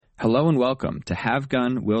Hello and welcome to Have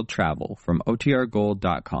Gun Will Travel from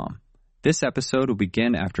OTRGold.com. This episode will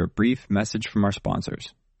begin after a brief message from our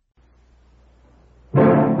sponsors.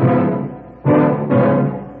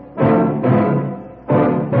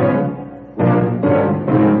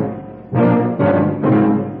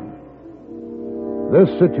 This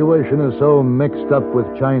situation is so mixed up with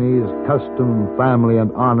Chinese custom, family,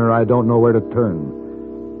 and honor, I don't know where to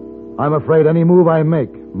turn. I'm afraid any move I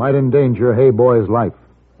make might endanger Hey Boy's life.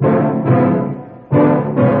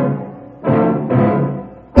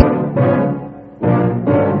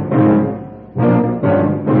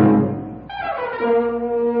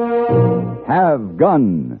 Have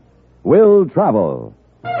Gun Will Travel.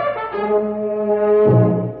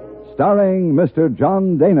 Starring Mr.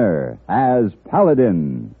 John Daner as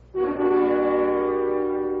Paladin.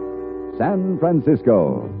 San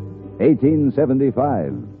Francisco,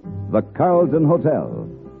 1875. The Carlton Hotel,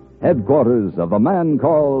 headquarters of a man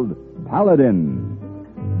called Paladin.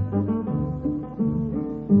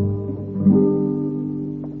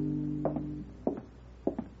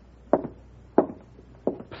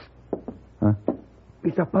 Huh?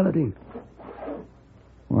 Mr. Paladin.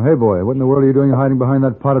 Well, hey, boy, what in the world are you doing hiding behind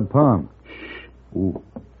that potted palm? Shh. Ooh.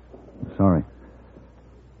 Sorry.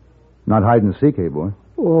 Not hide and seek, hey, boy.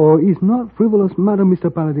 Oh, it's not frivolous matter, Mr.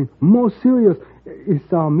 Paladin. More serious. Is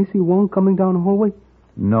Missy Wong coming down the hallway?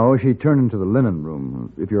 No, she turned into the linen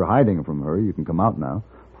room. If you're hiding from her, you can come out now.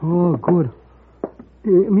 Oh, good.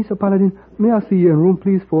 Mr. Paladin, may I see you in room,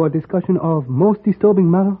 please, for a discussion of most disturbing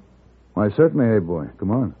matter? Why, certainly, hey, boy.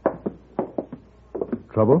 Come on.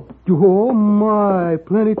 Trouble? Oh, my.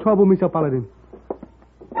 Plenty trouble, Mr. Paladin.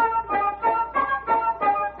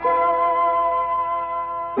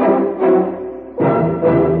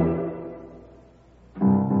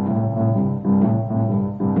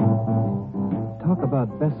 Talk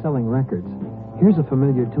about best-selling records. Here's a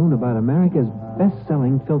familiar tune about America's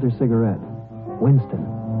best-selling filter cigarette, Winston.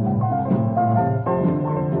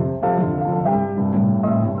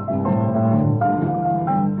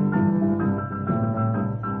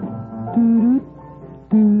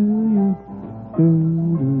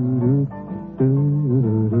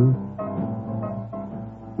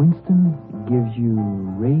 Winston gives you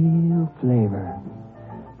real flavor,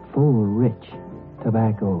 full, rich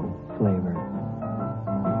tobacco flavor.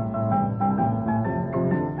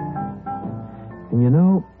 And you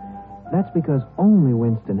know, that's because only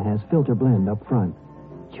Winston has filter blend up front.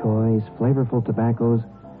 Choice, flavorful tobaccos,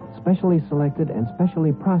 specially selected and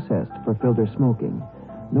specially processed for filter smoking.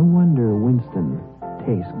 No wonder Winston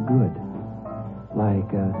tastes good,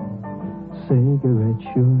 like a cigarette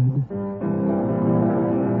should.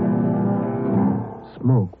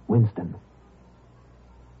 Smoke Winston.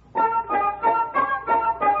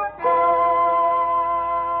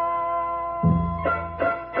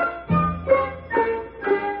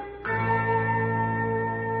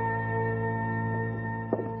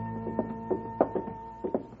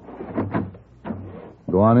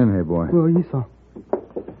 Go on in, hey, boy. Oh, yes, sir.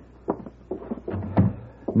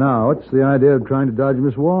 Now, what's the idea of trying to dodge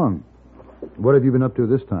Miss Wong? What have you been up to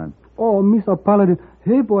this time? Oh, Mr. Paladin,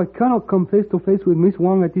 Hey Boy cannot come face to face with Miss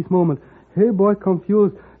Wong at this moment. Hey Boy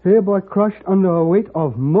confused. Hey Boy crushed under a weight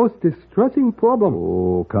of most distressing problem.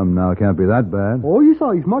 Oh, come now. It can't be that bad. Oh, yes,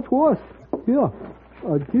 sir. It's much worse. Here.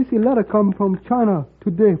 This letter come from China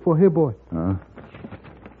today for Hey Boy. Huh?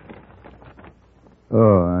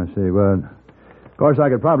 Oh, I see. Well, of course, I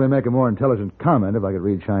could probably make a more intelligent comment if I could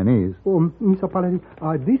read Chinese. Oh, Mr. Paladin,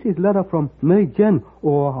 this is letter from Mei Jen,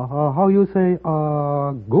 or how you say,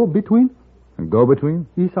 go-between? Go-between?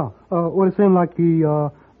 Yes, sir. Or the same like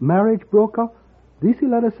the marriage broker. This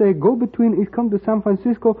letter say go-between is come to San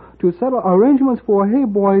Francisco to settle arrangements for Hey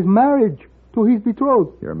Boy's marriage to his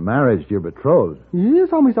betrothed. Your marriage to your betrothed?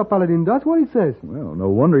 Yes, sir, Mr. Paladin. That's what it says. Well, no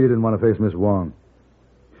wonder you didn't want to face Miss Wong.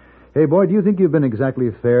 Hey, boy, do you think you've been exactly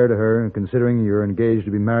fair to her, considering you're engaged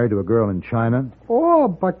to be married to a girl in China? Oh,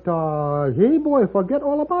 but, Hey Boy, forget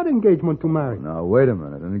all about engagement to marry. Now, wait a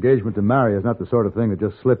minute. An engagement to marry is not the sort of thing that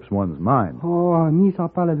just slips one's mind. Oh, Mr.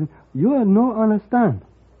 Paladin, you no understand.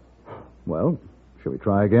 Well, shall we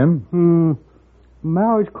try again?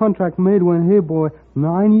 Marriage contract made when Hey Boy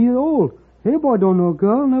 9 years old. Hey Boy don't know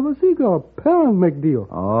girl, never see girl. Parents make deal.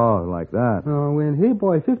 Oh, like that. When Hey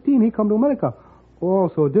Boy 15, he come to America.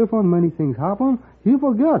 Oh, so different, many things happen. He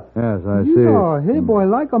forget. Yes, I see. Yeah, Hey Boy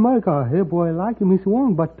like America. Hey Boy like Miss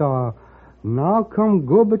Wong, but now come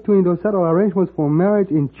go between those settled arrangements for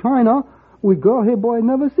marriage in China with girl Hey Boy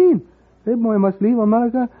never seen. Hey Boy must leave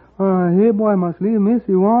America. Hey Boy must leave Miss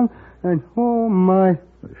Wong, and oh my.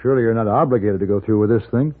 Surely you're not obligated to go through with this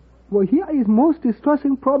thing. Well, here is most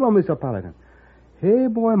distressing problem, Mr. Paladin. Hey,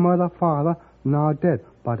 boy, mother, father, now dead.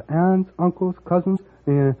 But aunts, uncles, cousins,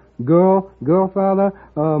 and girl, father,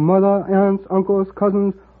 mother, aunts, uncles,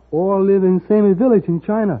 cousins, all live in the same village in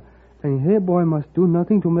China. And hey, boy must do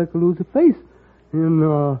nothing to make her lose her face.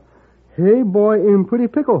 And, hey, boy in pretty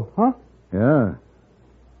pickle, huh? Yeah.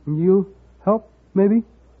 You help, maybe?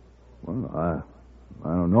 Well, I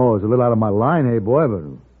don't know. It's a little out of my line, hey, boy,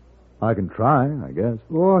 but I can try, I guess.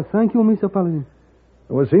 Oh, thank you, Mr. Paladin.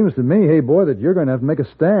 Well, it seems to me, hey, boy, that you're going to have to make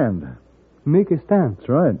a stand. Make a stand. That's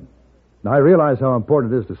right. Now, I realize how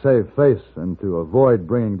important it is to save face and to avoid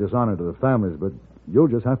bringing dishonor to the families, but you'll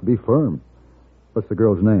just have to be firm. What's the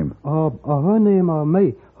girl's name? Her name,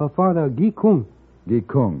 May. Her father, Gi Kung. Gi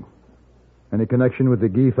Kung. Any connection with the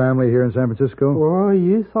Gi family here in San Francisco? Oh,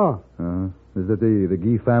 yes, sir. Is it the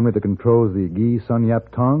Gi family that controls the Gi Sun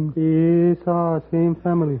Yap Tong? Yes, sir. Same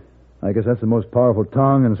family. I guess that's the most powerful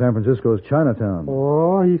tong in San Francisco's Chinatown.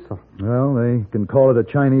 Oh, yes, sir. Well, they can call it a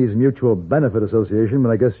Chinese Mutual Benefit Association, but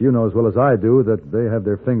I guess you know as well as I do that they have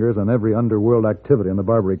their fingers on every underworld activity on the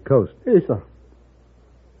Barbary Coast. Yes, sir.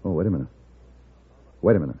 Oh, wait a minute.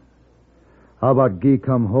 How about Gi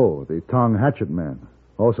Kum Ho, the Tong Hatchet Man,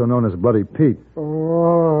 also known as Bloody Pete?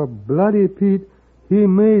 Oh, Bloody Pete. He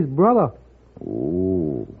May's brother.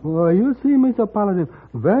 Oh. Well, you see, Mr. Paladin,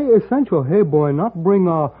 very essential, hey, boy, not bring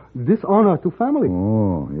dishonor to family.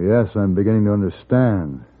 Oh, yes, I'm beginning to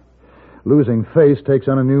understand. Losing face takes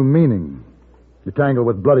on a new meaning. You tangle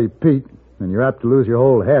with Bloody Pete, and you're apt to lose your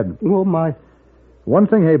whole head. Oh, my. One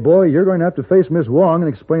thing, hey, boy, you're going to have to face Miss Wong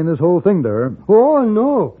and explain this whole thing to her. Oh,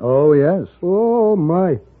 no. Oh, yes. Oh,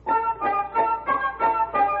 my.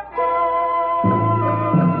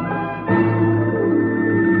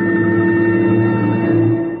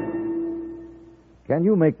 Can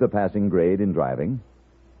you make the passing grade in driving?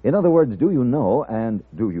 In other words, do you know and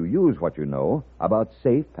do you use what you know about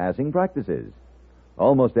safe passing practices?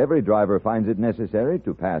 Almost every driver finds it necessary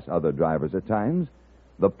to pass other drivers at times.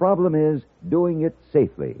 The problem is doing it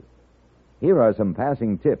safely. Here are some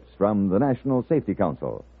passing tips from the National Safety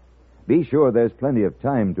Council. Be sure there's plenty of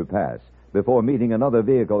time to pass before meeting another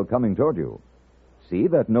vehicle coming toward you. See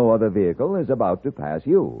that no other vehicle is about to pass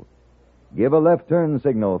you. Give a left turn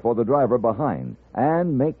signal for the driver behind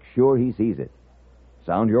and make sure he sees it.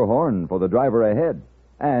 Sound your horn for the driver ahead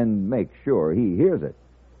and make sure he hears it.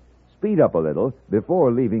 Speed up a little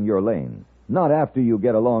before leaving your lane, not after you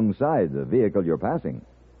get alongside the vehicle you're passing.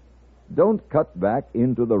 Don't cut back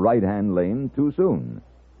into the right-hand lane too soon.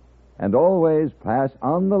 And always pass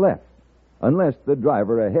on the left, unless the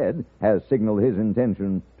driver ahead has signaled his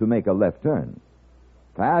intention to make a left turn.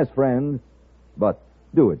 Pass, friend, but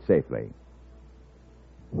do it safely.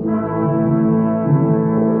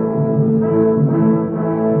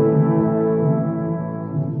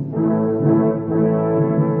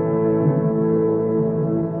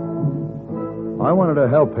 I wanted to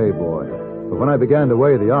help Hey Boy, but when I began to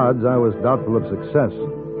weigh the odds, I was doubtful of success.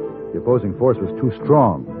 The opposing force was too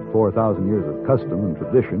strong. 4,000 years of custom and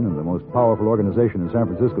tradition, and the most powerful organization in San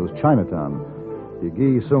Francisco's Chinatown, the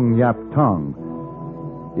Gi Sung Yap Tong.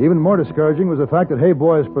 Even more discouraging was the fact that Hey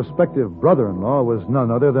Boy's prospective brother-in-law was none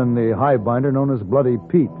other than the highbinder known as Bloody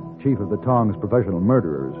Pete, chief of the Tong's professional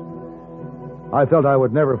murderers. I felt I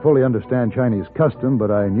would never fully understand Chinese custom,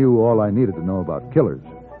 but I knew all I needed to know about killers.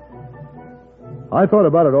 I thought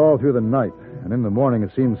about it all through the night, and in the morning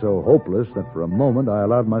it seemed so hopeless that for a moment I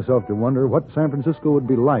allowed myself to wonder what San Francisco would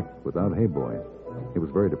be like without Hey Boy. It was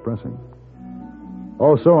very depressing.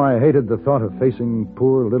 Also, I hated the thought of facing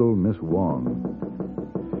poor little Miss Wong.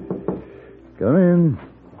 Come in.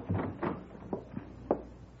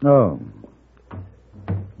 Oh.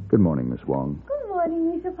 Good morning, Miss Wong. Good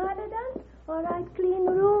morning, Mr. Paladin. All right, clean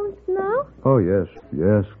rooms now? Oh, yes.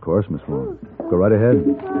 Yes, of course, Miss Wong. Go right ahead.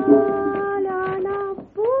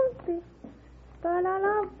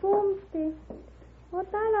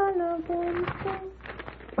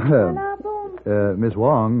 Miss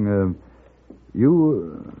Wong,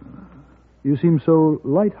 you seem so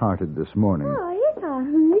light-hearted this morning. Oh, yes, sir.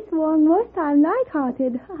 Miss Wong most time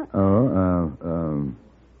light-hearted.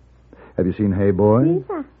 Have you seen Hey Boy? Yes,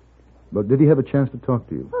 sir. But did he have a chance to talk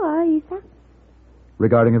to you? Oh, yes, sir.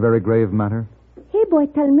 Regarding a very grave matter? Hey, boy,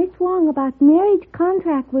 tell Miss Wong about marriage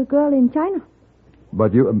contract with girl in China.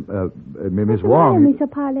 But you, Miss What's Wong... the matter,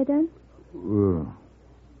 Mr. Paladin?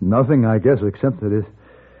 Nothing, I guess, except that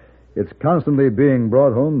it's constantly being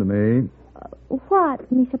brought home to me. What,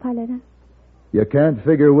 Mr. Paladin? You can't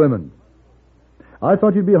figure women. I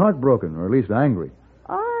thought you'd be heartbroken, or at least angry.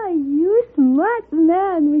 Oh, you smart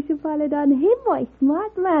man, Mr. Paladin. Hey, boy,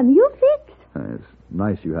 smart man. You fix. It's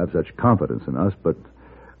nice you have such confidence in us, but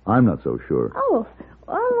I'm not so sure. Oh,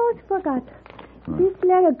 almost forgot. This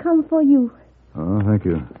letter come for you. Oh, thank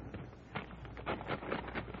you.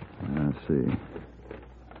 Let's see.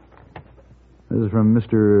 This is from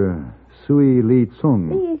Mr. Sui Lee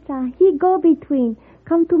Tsung. Yes, sir. He go between.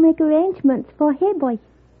 Come to make arrangements for hey boy.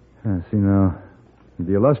 See now.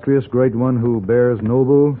 The illustrious great one who bears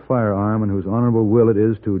noble firearm and whose honorable will it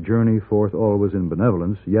is to journey forth always in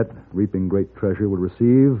benevolence, yet reaping great treasure, will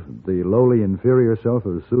receive the lowly inferior self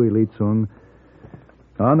of Sui Lee Tsung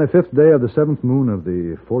on the 5th day of the 7th moon of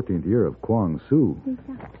the 14th year of Kwang Su. Yes,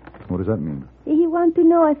 sir. What does that mean? He want to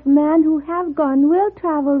know if man who have gone will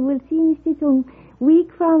travel will see Mr. Sung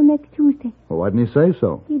week from next Tuesday. Well, why didn't he say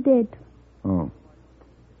so? He did. Oh.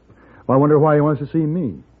 Well, I wonder why he wants to see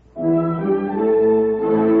me.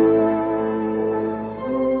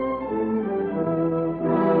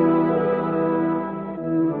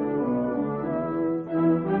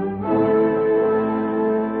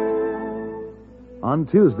 On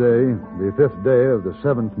Tuesday, the 5th day of the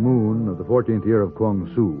 7th moon of the 14th year of Kwang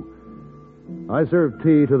Su, I served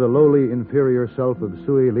tea to the lowly inferior self of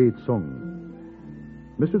Sui Lee Tsung.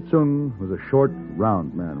 Mr. Tsung was a short,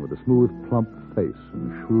 round man with a smooth, plump face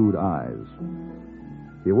and shrewd eyes.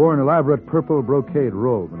 He wore an elaborate purple brocade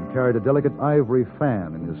robe and carried a delicate ivory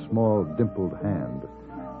fan in his small, dimpled hand.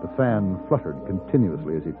 The fan fluttered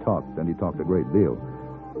continuously as he talked, and he talked a great deal.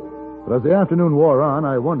 But as the afternoon wore on,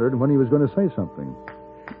 I wondered when he was going to say something.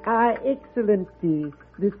 Excellency,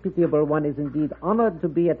 this pitiable one is indeed honored to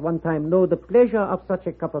be at one time know the pleasure of such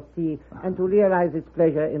a cup of tea and to realize its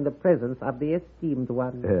pleasure in the presence of the esteemed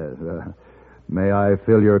one. Yes. May I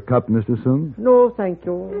fill your cup, Mr. Tsung? No, thank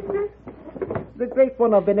you. The great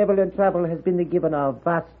one of benevolent travel has been given a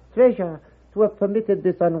vast treasure to have permitted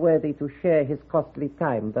this unworthy to share his costly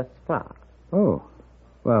time thus far. Oh.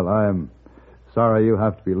 Well, I am sorry you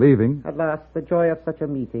have to be leaving. At last, the joy of such a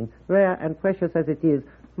meeting, rare and precious as it is,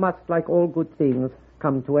 must, like all good things,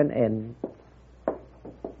 come to an end.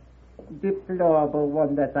 Deplorable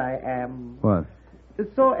one that I am. What?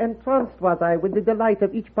 So entranced was I with the delight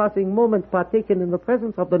of each passing moment partaken in the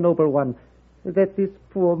presence of the noble one, that this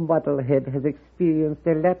poor muddlehead has experienced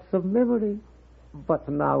a lapse of memory. But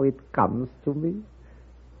now it comes to me,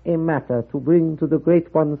 a matter to bring to the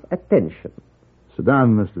great one's attention. Sit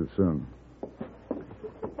down, Mr. Tsung.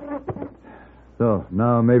 So,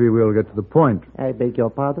 now maybe we'll get to the point. I beg your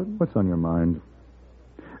pardon? What's on your mind?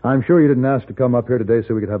 I'm sure you didn't ask to come up here today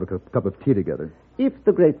so we could have a cup of tea together. If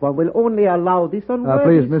the great one will only allow this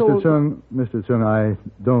unworthy please, soul... Mr. Tsung, I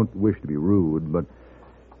don't wish to be rude, but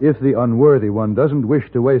if the unworthy one doesn't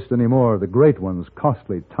wish to waste any more of the great one's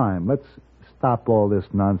costly time, let's stop all this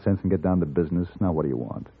nonsense and get down to business. Now, what do you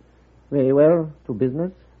want? Very well, to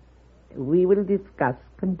business. We will discuss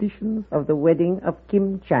conditions of the wedding of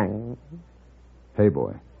Kim Chang. Hey,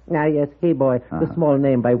 boy. Ah, yes, hey, boy, the small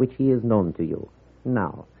name by which he is known to you.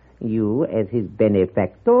 Now, you, as his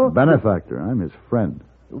benefactor... Benefactor? I'm his friend.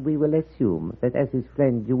 We will assume that as his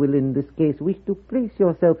friend, you will in this case wish to place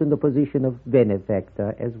yourself in the position of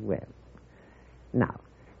benefactor as well. Now,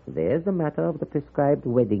 there's the matter of the prescribed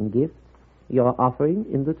wedding gifts you're offering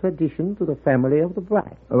in the tradition to the family of the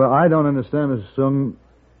bride. Well, I don't understand, Mr. Tsung.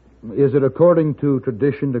 Is it according to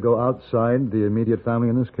tradition to go outside the immediate family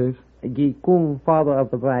in this case? Gi Kung, father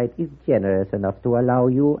of the bride, is generous enough to allow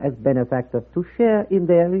you as benefactor to share in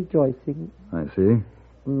their rejoicing. I see.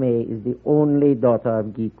 May is the only daughter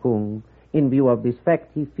of Gi Kung. In view of this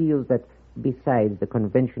fact, he feels that besides the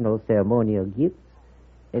conventional ceremonial gifts,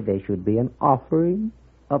 there should be an offering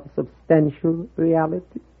of substantial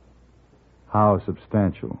reality. How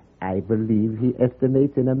substantial? I believe he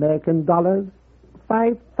estimates in American dollars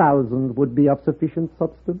 5,000 would be of sufficient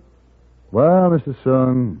substance. Well, Mr.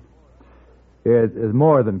 Tsung, it is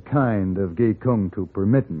more than kind of Gi Kung to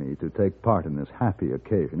permit me to take part in this happy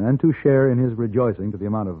occasion and to share in his rejoicing to the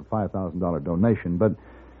amount of a $5,000 donation. But,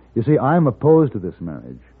 you see, I'm opposed to this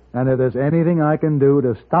marriage. And if there's anything I can do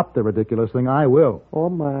to stop the ridiculous thing, I will. Oh,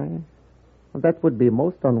 my. That would be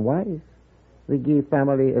most unwise. The Gi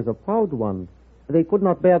family is a proud one. They could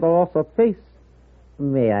not bear the loss of face.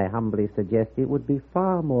 May I humbly suggest it would be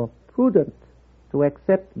far more prudent to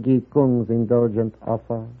accept Gi Kung's indulgent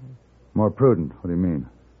offer. More prudent? What do you mean?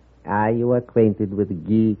 Are you acquainted with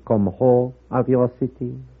Gi Kum Ho of your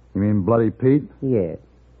city? You mean Bloody Pete? Yes.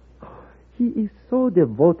 He is so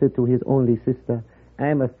devoted to his only sister, I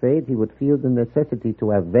am afraid he would feel the necessity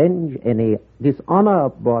to avenge any dishonor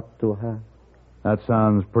brought to her. That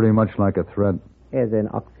sounds pretty much like a threat. As an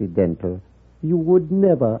Occidental, you would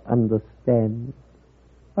never understand.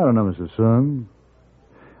 I don't know, Mr. Tsung.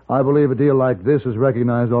 I believe a deal like this is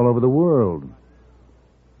recognized all over the world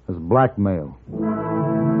as blackmail.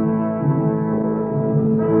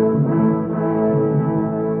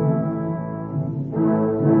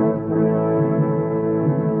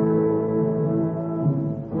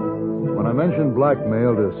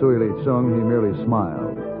 blackmail to Sui Lee Tsung, he merely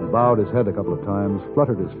smiled, bowed his head a couple of times,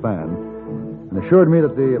 fluttered his fan, and assured me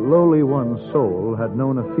that the lowly one's soul had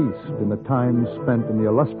known a feast in the time spent in the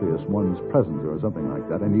illustrious one's presence, or something like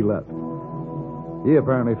that, and he left. He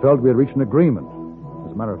apparently felt we had reached an agreement.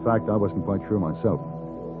 As a matter of fact, I wasn't quite sure myself.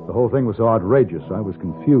 The whole thing was so outrageous, I was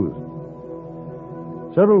confused.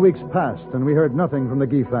 Several weeks passed, and we heard nothing from the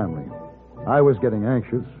Gee family. I was getting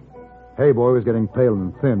anxious. Hey Boy was getting pale and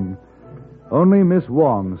thin. Only Miss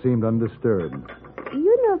Wong seemed undisturbed.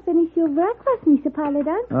 You not finish your breakfast, Mr.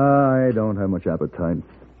 Paladin. I don't have much appetite.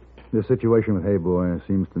 This situation with Hey Boy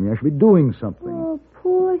seems to me I should be doing something. Oh,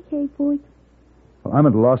 poor Hey Boy. Well, I'm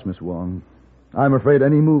at a loss, Miss Wong. I'm afraid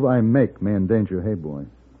any move I make may endanger Hey Boy.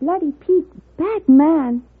 Bloody Pete, bad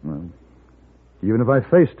man. Well, even if I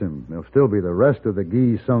faced him, there'll still be the rest of the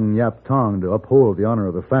Gee Sung Yap Tong to uphold the honor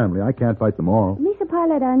of the family. I can't fight them all. Mr.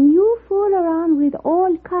 Paladin, you fool around with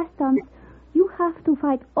all customs. You have to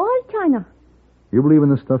fight all China. You believe in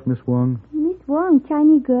this stuff, Miss Wong? Miss Wong,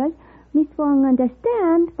 Chinese girl. Miss Wong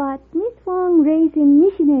understand, but Miss Wong raised in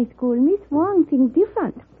missionary school. Miss Wong think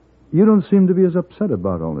different. You don't seem to be as upset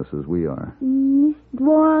about all this as we are. Miss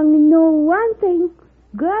Wong know one thing.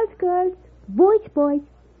 Girls, girls. Boys, boys.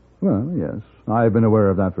 Well, yes. I've been aware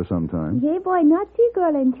of that for some time. Hey boy, not see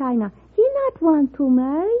girl in China. He not want to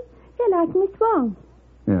marry. He like Miss Wong.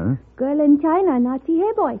 Yeah? Girl in China, not see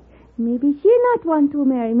hey boy. Maybe she not want to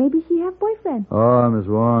marry. Maybe she have boyfriend. Oh, Miss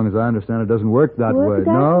Wong, as I understand it, doesn't work that way.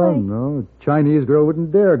 No. Chinese girl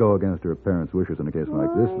wouldn't dare go against her parents' wishes in a case like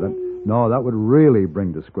this. That would really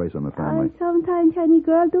bring disgrace on the family. Sometimes Chinese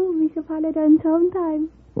girl do, Mr. Paladin, sometimes.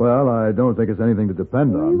 Well, I don't think it's anything to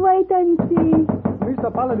depend on. We wait and see.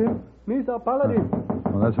 Mr. Paladin. Mr. Paladin.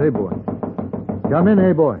 Well, that's Hey Boy. Come in,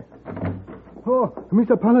 Hey Boy. Oh,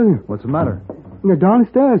 Mr. Paladin. What's the matter?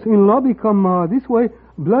 Downstairs, in lobby, come this way.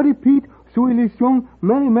 Bloody Pete, Sui Lee Tsung,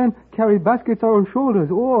 many men carry baskets on shoulders.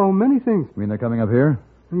 Oh, many things. You mean they're coming up here?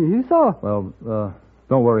 Yes, sir. Well,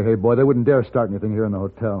 don't worry, Hey Boy. They wouldn't dare start anything here in the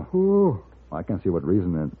hotel. Oh. I can't see what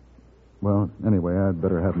reason then. Well, anyway, I'd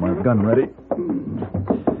better have my gun ready.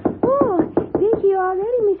 Oh, they're here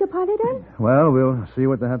already, Mr. Paladin. Well, we'll see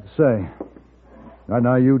what they have to say. Right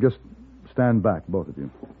now, you just stand back, both of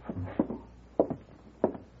you.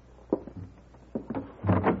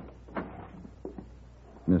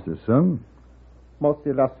 Mr. Sung? Most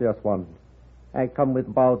illustrious one, I come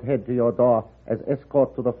with bowed head to your door as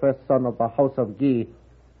escort to the first son of the House of Gee,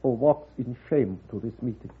 who walks in shame to this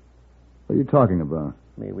meeting. What are you talking about?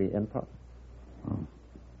 May we enter? Oh.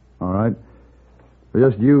 All right. For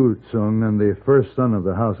just you, Sung, and the first son of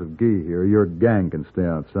the House of Gee here, your gang can stay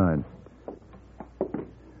outside.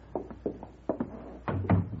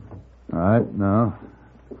 All right, now,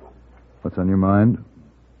 what's on your mind?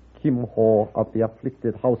 Kim Ho of the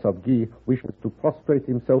afflicted House of Gee wishes to prostrate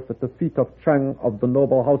himself at the feet of Chang of the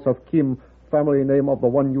noble House of Kim, family name of the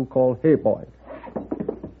one you call Hey Boy.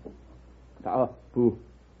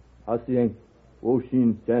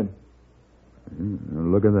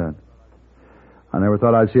 Look at that. I never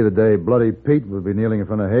thought I'd see the day Bloody Pete would be kneeling in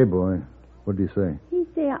front of Hey Boy. What did he say? He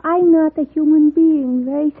say, I'm not a human being.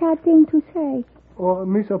 Very sad thing to say. Oh,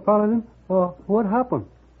 Mr. Paladin, what happened?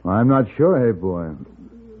 I'm not sure, Hey Boy.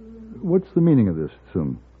 What's the meaning of this,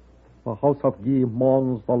 Sung? The House of Gee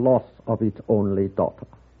mourns the loss of its only daughter.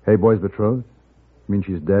 Hey Boy's betrothed? You mean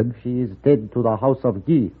she's dead? She is dead to the House of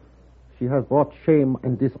Gee. She has brought shame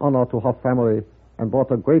and dishonor to her family and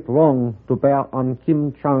brought a great wrong to bear on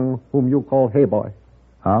Kim Chang, whom you call Hey Boy.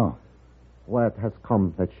 How? Word has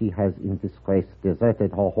come that she has in disgrace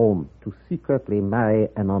deserted her home to secretly marry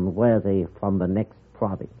an unworthy from the next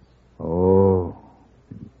province. Oh,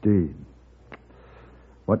 indeed.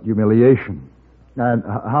 What humiliation. And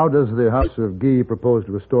how does the House of Gee propose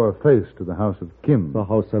to restore a face to the House of Kim? The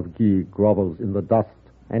House of Gee grovels in the dust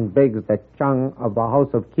and begs that Chang of the House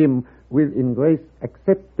of Kim will in grace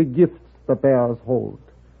accept the gifts the bearers hold.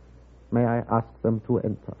 May I ask them to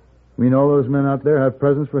enter? You mean all those men out there have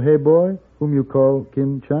presents for Hey Boy, whom you call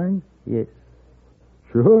Kim Chang? Yes.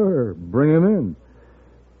 Sure, bring him in.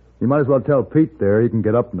 You might as well tell Pete there he can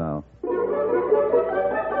get up now.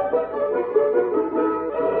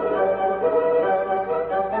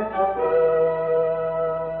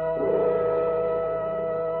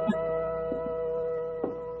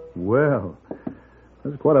 Well,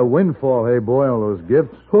 that's quite a windfall, Hey Boy, all those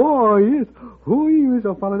gifts. Oh, yes. Who are you,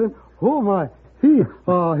 Mr. Paladin? Oh, my.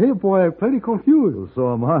 Hey, boy, I'm plenty confused. Well,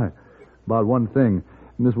 so am I. About one thing.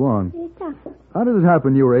 Miss Wong, Yes, sir. how did it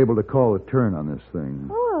happen you were able to call a turn on this thing?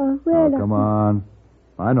 Oh, well. Oh, come on.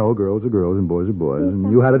 I know girls are girls and boys are boys, Yes, and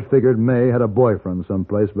sir. you had it figured May had a boyfriend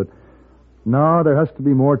someplace, but no, there has to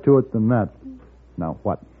be more to it than that. Now,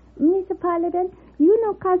 what? Mr. Paladin, you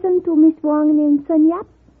know cousin to Miss Wong named Sun Yap?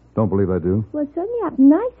 Don't believe I do. Well, Sun Yap,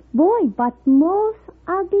 nice boy, but most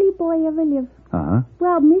ugly boy ever lived. Uh-huh.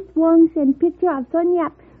 Well, Miss Wong sent picture of Sun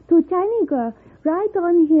Yap to Chinese girl, right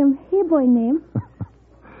on him, hey boy name.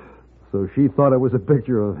 So she thought it was a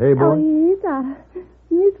picture of Hey Boy? Oh, yes,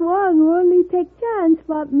 Miss Wong only take chance,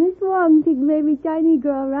 but Miss Wong think maybe Chinese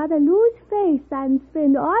girl rather lose face than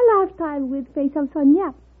spend all lifetime with face of Sun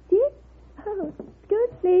Yap. See? Good,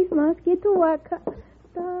 please, must get to work.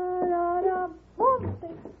 Da-da-da, boom,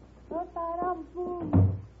 da-da-da,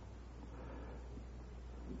 boom.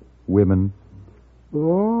 Women.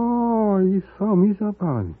 Oh, you saw Mr.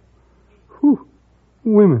 Paladin. Whew,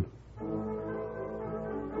 women.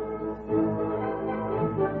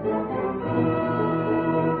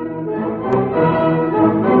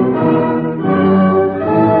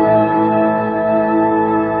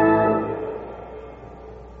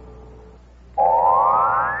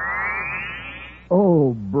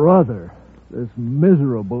 Oh, brother, this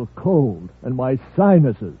miserable cold and my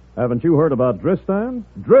sinuses. Haven't you heard about Dristan?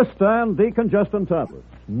 Dristan decongestant tablets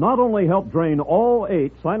not only help drain all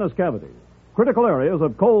 8 sinus cavities, critical areas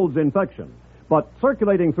of cold's infection, but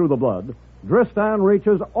circulating through the blood, Dristan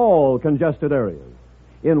reaches all congested areas.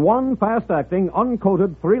 In one fast-acting,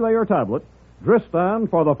 uncoated 3-layer tablet, Dristan,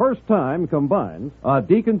 for the first time, combines a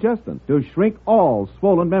decongestant to shrink all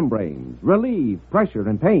swollen membranes, relieve pressure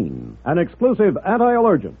and pain. An exclusive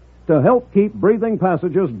anti-allergen to help keep breathing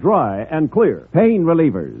passages dry and clear. Pain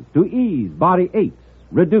relievers to ease body aches,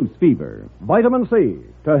 reduce fever. Vitamin C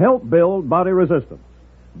to help build body resistance.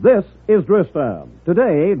 This is Dristan.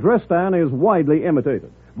 Today, Dristan is widely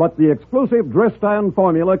imitated, but the exclusive Dristan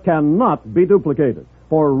formula cannot be duplicated.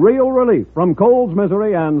 For real relief from cold's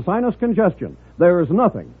misery and sinus congestion, there's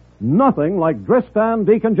nothing like Dristan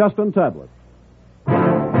decongestant tablets.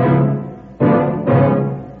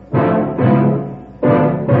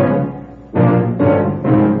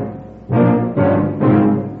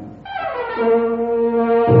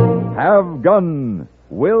 Have Gun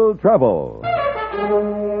Will Travel.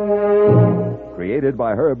 Created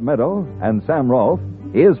by Herb Meadow and Sam Rolfe,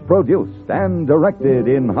 is produced and directed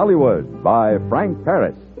in Hollywood by Frank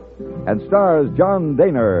Paris and stars John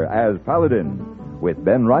Daner as Paladin, with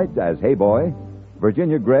Ben Wright as Hey Boy,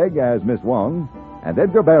 Virginia Gregg as Miss Wong, and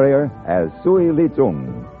Edgar Barrier as Sui Li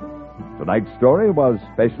Tsung. Tonight's story was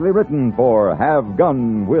specially written for Have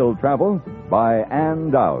Gun Will Travel by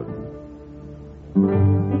Ann Dowd.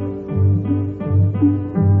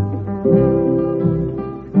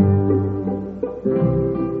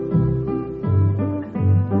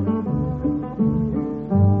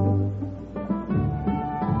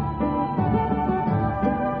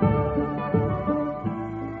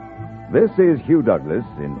 This is Hugh Douglas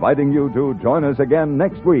inviting you to join us again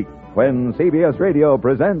next week when CBS Radio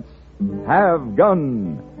presents Have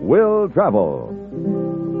Gun Will Travel.